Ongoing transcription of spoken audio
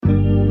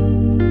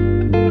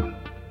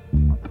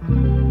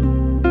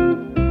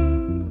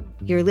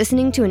You're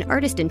listening to an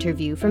artist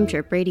interview from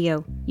Chirp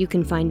Radio. You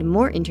can find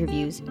more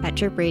interviews at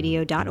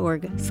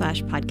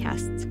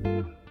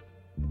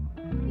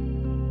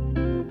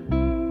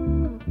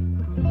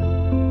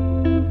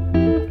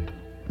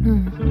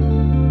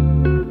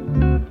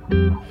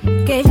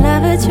Gave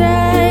love a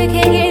try, can't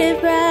get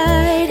it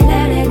right.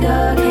 Let it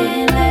go,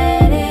 can't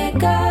let it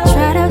go.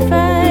 Try to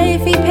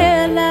fight, feet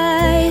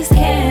paralyzed.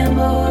 Can't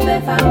move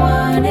if I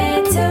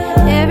wanted to.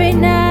 Every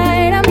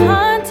night I'm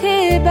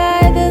haunted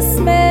by the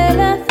smell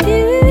of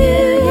you.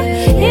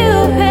 You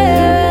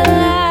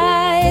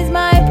paralyze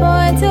my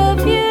point of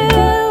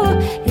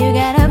view. You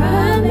gotta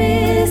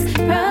promise.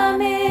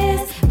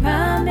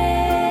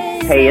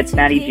 Hey, it's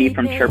Maddie G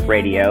from Chirp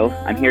Radio.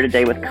 I'm here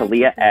today with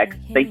Khaliyah X.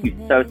 Thank you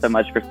so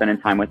much for spending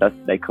time with us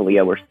today,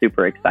 Khaliyah. We're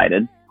super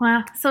excited.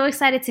 Wow, so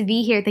excited to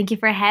be here. Thank you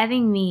for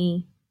having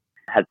me.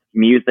 Has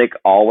music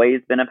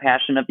always been a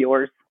passion of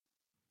yours?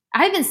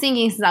 I've been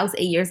singing since I was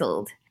 8 years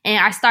old.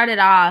 And I started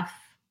off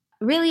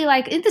really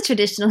like in the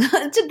traditional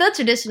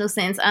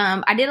sense.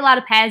 I did a lot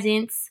of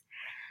pageants.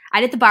 I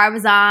did the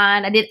Barbizon.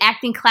 I did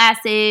acting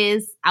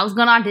classes. I was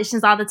going to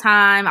auditions all the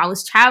time. I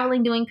was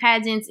traveling doing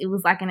pageants. It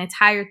was like an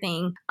entire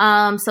thing.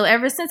 So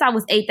ever since I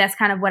was 8, that's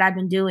kind of what I've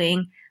been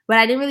doing. But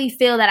I didn't really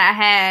feel that I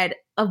had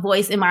a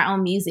voice in my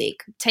own music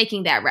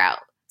taking that route.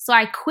 So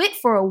I quit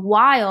for a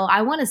while.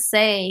 I want to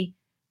say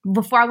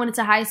before I went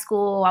into high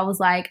school, I was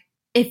like,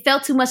 it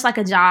felt too much like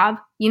a job,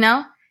 you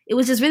know? It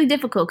was just really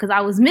difficult because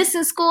I was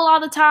missing school all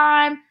the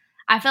time.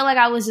 I felt like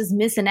I was just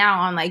missing out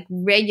on like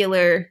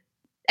regular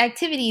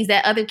activities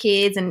that other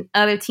kids and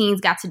other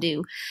teens got to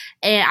do.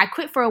 And I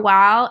quit for a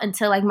while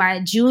until like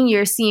my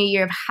senior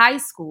year of high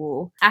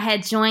school. I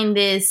had joined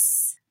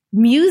this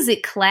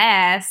music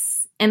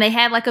class and they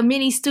had like a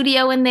mini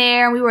studio in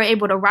there and we were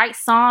able to write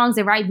songs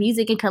and write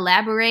music and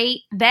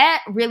collaborate.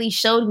 That really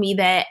showed me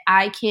that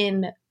I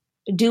can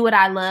do what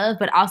I love,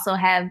 but also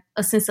have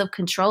a sense of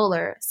control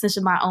or sense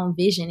of my own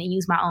vision and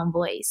use my own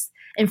voice.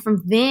 And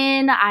from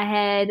then I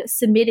had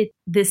submitted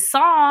this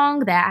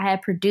song that I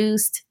had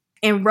produced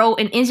and wrote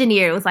and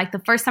engineered. It was like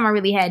the first time I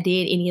really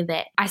did any of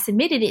that. I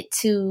submitted it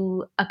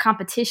to a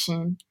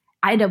competition.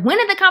 I ended up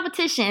winning the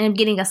competition and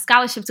getting a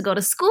scholarship to go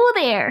to school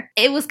there.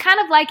 It was kind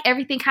of like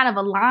everything kind of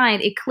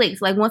aligned. It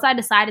clicked. Like once I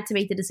decided to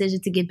make the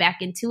decision to get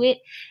back into it,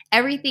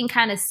 everything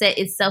kind of set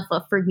itself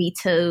up for me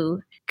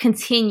to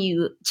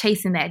continue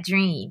chasing that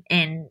dream.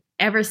 And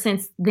ever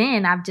since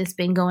then, I've just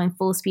been going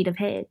full speed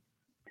ahead.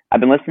 I've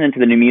been listening to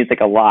the new music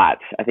a lot.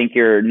 I think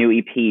your new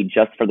EP,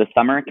 Just for the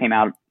Summer, came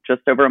out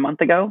just over a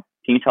month ago.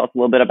 Can you tell us a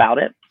little bit about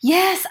it?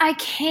 Yes, I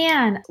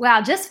can.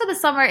 Wow, Just for the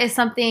Summer is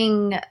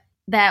something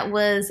I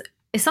was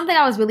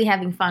really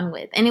having fun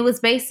with. And it was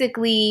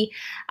basically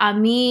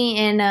me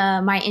and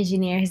my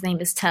engineer, his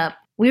name is Tup.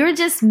 We were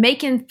just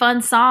making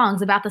fun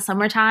songs about the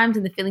summertime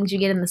and the feelings you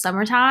get in the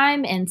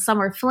summertime and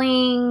summer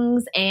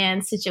flings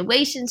and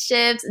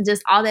situationships and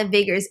just all that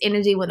vigorous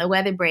energy when the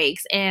weather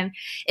breaks. And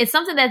it's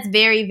something that's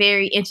very,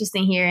 very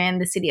interesting here in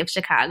the city of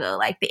Chicago.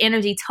 Like the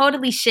energy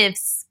totally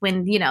shifts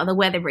when, the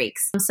weather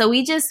breaks. So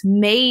we just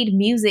made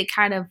music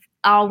kind of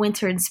all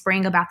winter and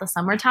spring about the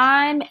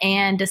summertime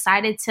and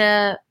decided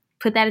to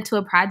put that into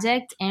a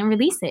project and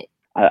release it.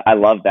 I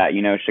love that.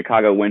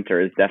 Chicago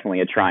winter is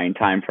definitely a trying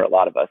time for a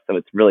lot of us. So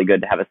it's really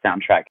good to have a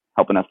soundtrack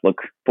helping us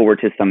look forward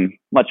to some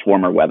much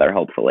warmer weather,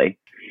 hopefully.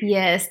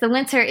 Yes, the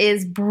winter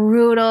is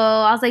brutal.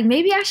 I was like,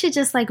 maybe I should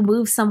just like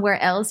move somewhere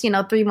else,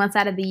 3 months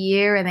out of the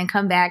year and then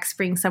come back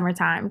spring,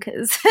 summertime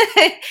because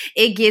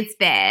it gets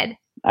bad.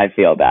 I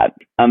feel that.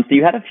 So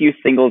you had a few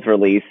singles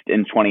released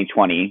in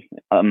 2020,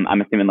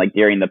 I'm assuming like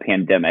during the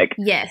pandemic.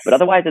 Yes. But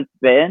otherwise it's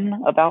been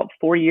about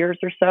 4 years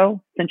or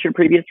so since your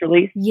previous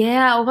release?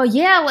 Yeah. Well,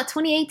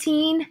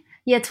 2018?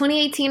 Yeah,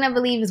 2018, I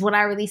believe, is when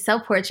I released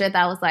Self Portrait.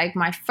 That was like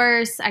my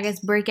first,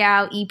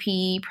 breakout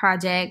EP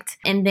project.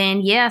 And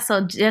then,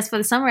 so Just for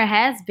the Summer, it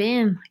has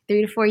been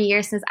 3 to 4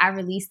 years since I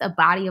released a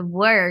body of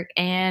work.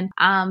 And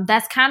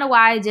that's kind of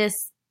why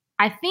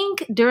I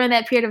think during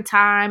that period of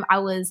time, I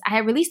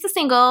had released a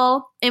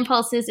single,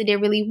 Impulses. It did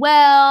really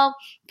well.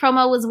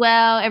 Promo was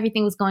well.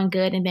 Everything was going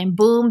good. And then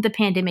boom, the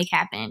pandemic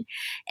happened.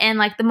 And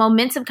like the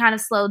momentum kind of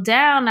slowed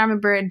down. I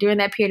remember during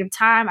that period of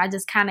time, I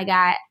just kind of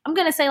got, I'm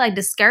going to say like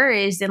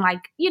discouraged and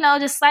like,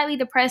 just slightly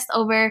depressed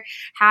over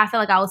how I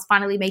felt like I was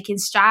finally making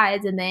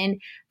strides. And then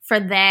for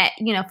that,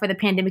 for the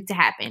pandemic to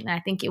happen. And I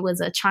think it was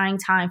a trying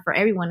time for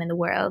everyone in the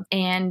world.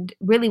 And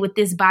really with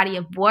this body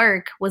of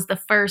work was the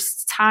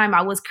first time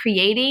I was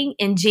creating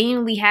and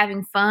genuinely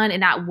having fun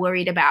and not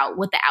worried about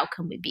what the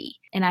outcome would be.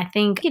 And I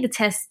think it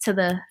attests to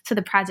the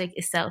project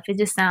itself. It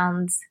just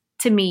sounds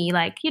to me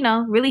like,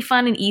 really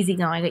fun and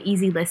easygoing, an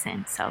easy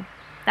listen. So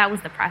that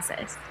was the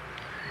process.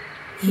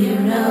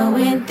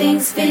 When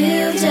things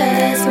feel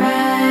just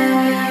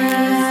right.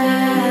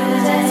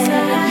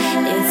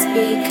 It's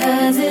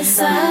because it's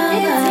summertime.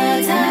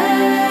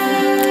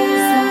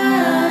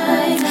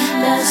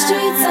 The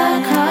streets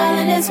are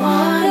calling, it's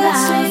warm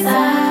outside.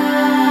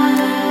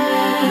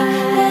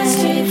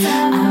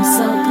 I'm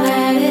so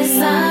glad it's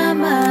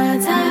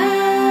summertime.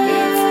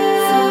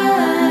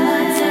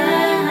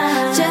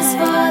 Just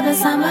for the the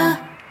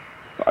summer.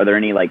 Are there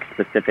any like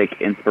specific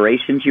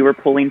inspirations you were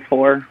pulling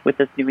for with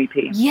this new EP?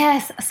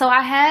 Yes. So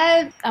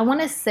I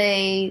want to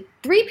say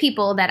 3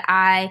 people that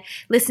I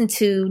listen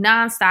to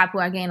nonstop who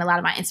I gain a lot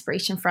of my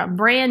inspiration from.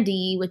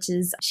 Brandy,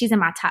 she's in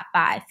my top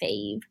 5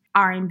 fave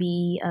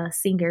R&B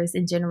singers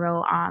in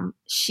general.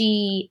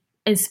 She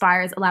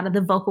inspires a lot of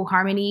the vocal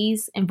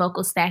harmonies and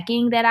vocal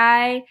stacking that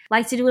I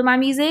like to do in my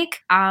music.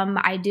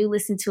 I do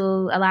listen to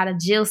a lot of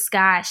Jill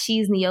Scott.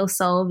 She's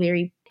neo-soul,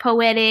 very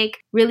poetic,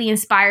 really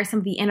inspires some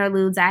of the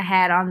interludes I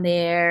had on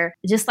there.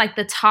 Just like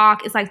the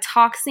talk, it's like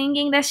talk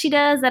singing that she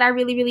does that I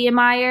really, really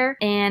admire.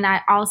 And I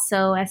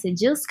said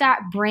Jill Scott,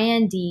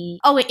 Brandy.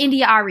 Oh, and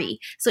India Ari.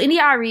 So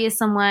India Ari is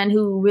someone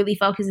who really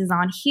focuses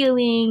on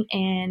healing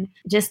and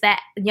just that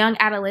young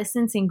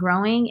adolescence and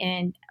growing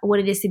and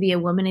what it is to be a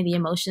woman and the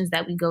emotions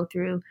that we go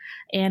through.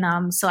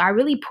 And so I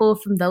really pull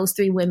from those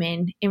 3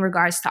 women in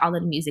regards to all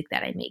of the music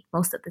that I make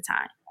most of the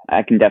time.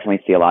 I can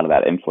definitely see a lot of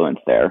that influence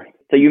there.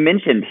 So you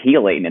mentioned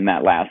healing in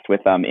that last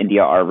with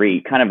India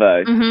Ari, kind of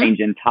a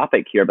change in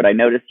topic here, but I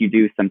noticed you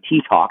do some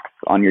tea talks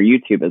on your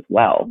YouTube as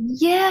well.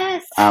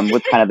 Yes.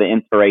 What's kind of the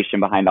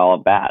inspiration behind all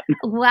of that?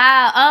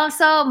 Wow.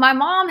 So my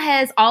mom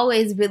has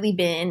always really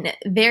been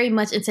very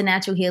much into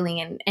natural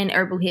healing and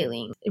herbal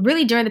healing.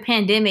 Really during the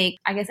pandemic,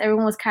 I guess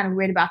everyone was kind of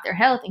weird about their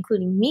health,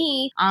 including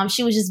me.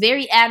 She was just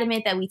very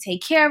adamant that we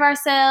take care of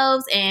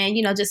ourselves and,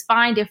 just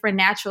find different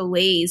natural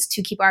ways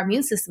to keep our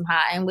immune system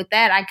high. And with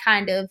that, I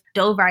kind of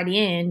dove right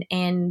in.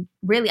 And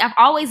really, I've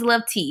always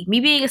loved tea. Me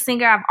being a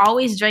singer, I've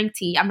always drank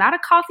tea. I'm not a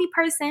coffee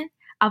person.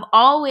 I've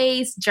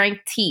always drank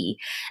tea.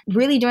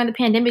 Really, during the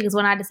pandemic is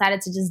when I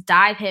decided to just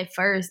dive head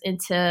first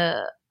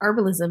into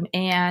herbalism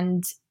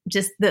and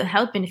just the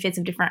health benefits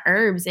of different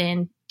herbs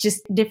and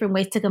just different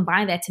ways to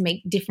combine that to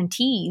make different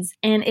teas.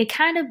 And it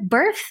kind of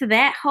birthed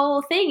that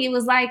whole thing. It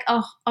was like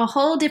a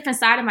whole different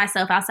side of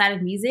myself outside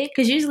of music.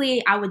 Because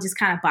usually I would just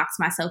kind of box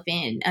myself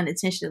in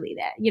unintentionally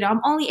that, I'm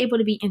only able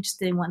to be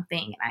interested in one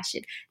thing and I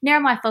should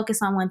narrow my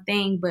focus on one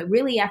thing. But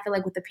really, I feel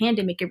like with the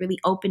pandemic, it really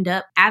opened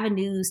up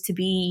avenues to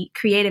be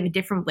creative in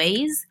different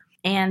ways.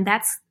 And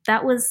that's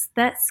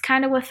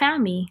kind of what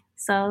found me.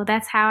 So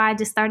that's how I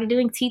just started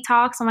doing tea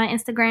talks on my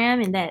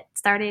Instagram and that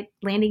started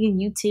landing in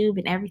YouTube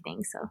and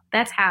everything. So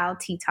that's how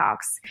tea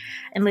talks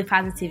and Live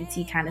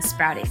Positivity kind of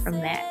sprouted from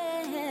that.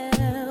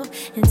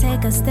 And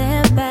take a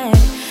step back.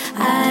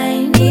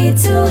 I need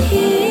to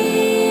heal.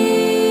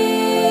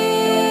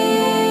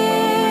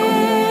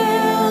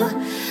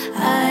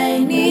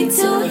 I need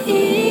to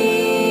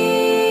heal.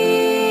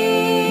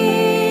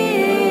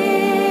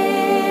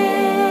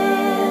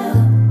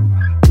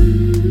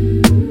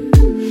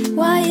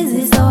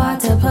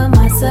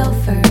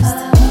 First,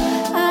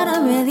 I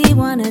don't really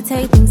want to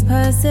take things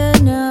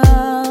personal.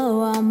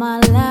 All my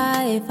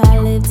life I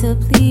lived to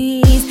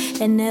please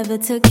and never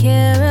took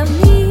care of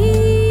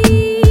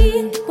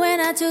me. When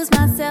I choose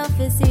myself,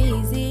 it's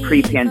easy.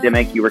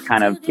 Pre-pandemic, you were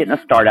kind of getting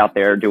a start out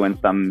there doing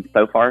some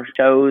so far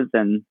shows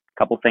and a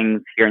couple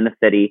things here in the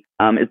city.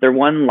 Is there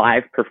one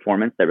live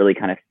performance that really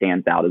kind of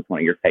stands out as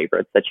one of your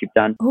favorites that you've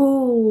done?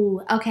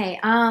 Ooh, okay.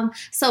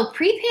 So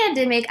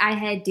pre-pandemic,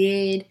 I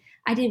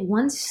did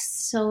one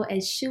show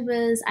at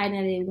Shuba's. I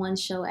did one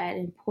show at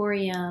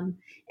Emporium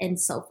and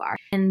So Far.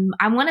 And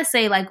I want to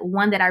say like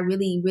one that I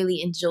really,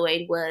 really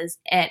enjoyed was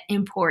at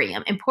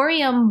Emporium.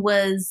 Emporium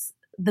was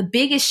the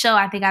biggest show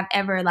I think I've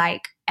ever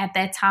like at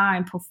that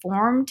time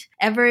performed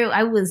ever.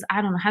 I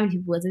don't know how many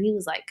people was it? It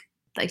was like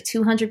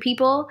 200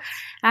 people.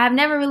 I've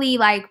never really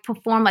like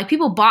performed, like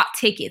people bought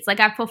tickets. Like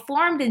I've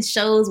performed in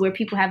shows where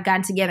people have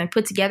gotten together and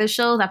put together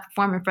shows. I've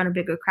performed in front of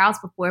bigger crowds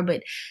before,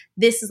 but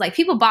this is like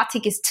people bought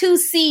tickets to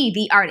see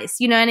the artist,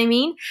 you know what I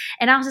mean?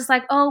 And I was just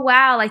like, oh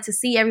wow, like to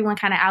see everyone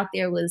kind of out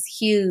there was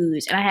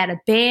huge. And I had a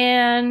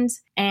band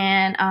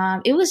and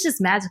it was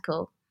just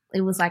magical.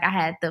 It was like I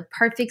had the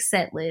perfect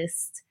set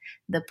list,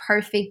 the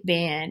perfect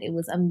band. It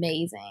was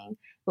amazing.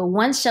 But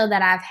one show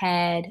that I've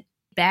had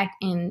back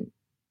in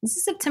this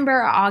is September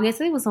or August. I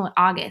think it was in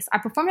August. I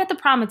performed at the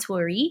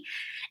Promontory,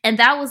 and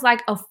that was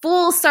like a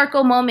full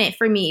circle moment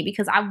for me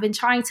because I've been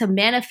trying to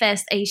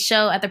manifest a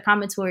show at the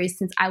Promontory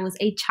since I was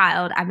a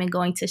child. I've been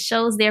going to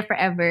shows there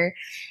forever,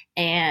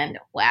 and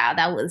wow,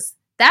 that was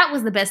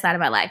the best night of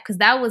my life because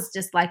that was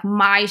just like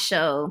my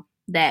show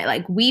that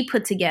like we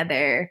put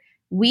together.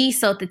 We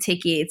sold the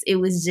tickets. It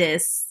was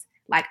just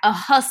like a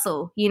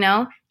hustle,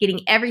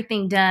 getting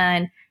everything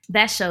done.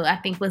 That show I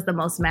think was the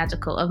most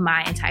magical of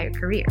my entire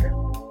career.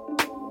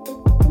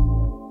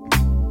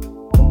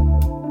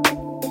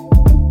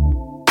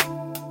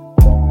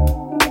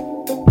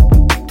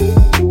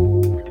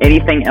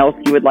 Anything else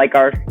you would like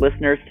our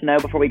listeners to know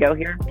before we go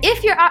here?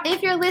 If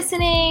you're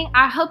listening,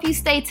 I hope you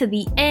stay to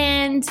the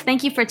end.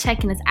 Thank you for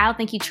checking us out.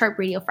 Thank you, Chirp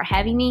Radio, for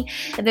having me.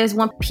 If there's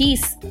one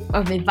piece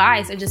of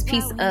advice or just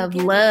piece of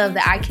love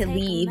that I could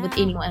leave with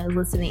anyone who's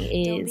listening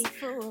is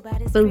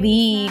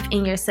believe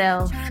in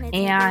yourself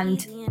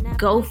and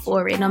go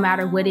for it no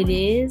matter what it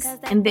is.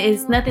 And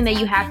there's nothing that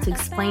you have to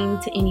explain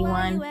to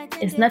anyone.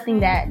 It's nothing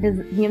that does,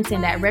 you know what I'm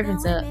saying, that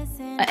reverence an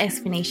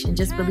explanation.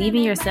 Just believe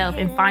in yourself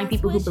and find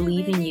people who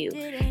believe in you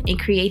and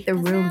create the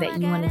room that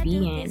you want to be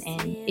in.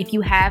 And if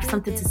you have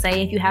something to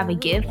say, if you have a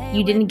gift,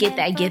 you didn't get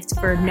that gift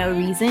for no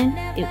reason.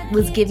 It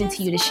was given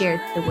to you to share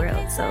it to the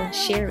world. So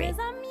share it.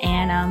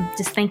 And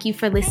just thank you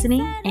for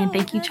listening. And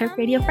thank you, Chirp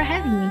Radio, for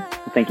having me.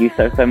 Thank you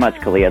so much,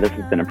 Khaliyah. This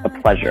has been a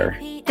pleasure.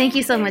 Thank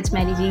you so much,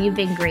 Maddie G. You've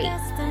been great.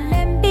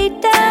 The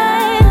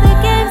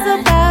game's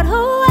about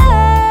who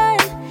won.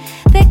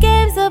 The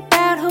game's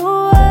about who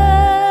won.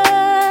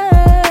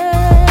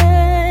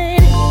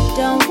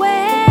 Don't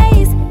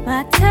waste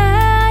my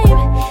time,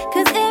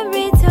 'cause in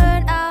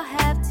return I'll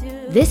have to.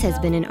 This has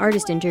been an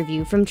artist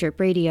interview from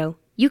Chirp Radio.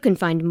 You can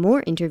find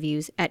more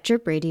interviews at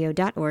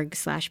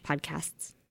chirpradio.org/podcasts.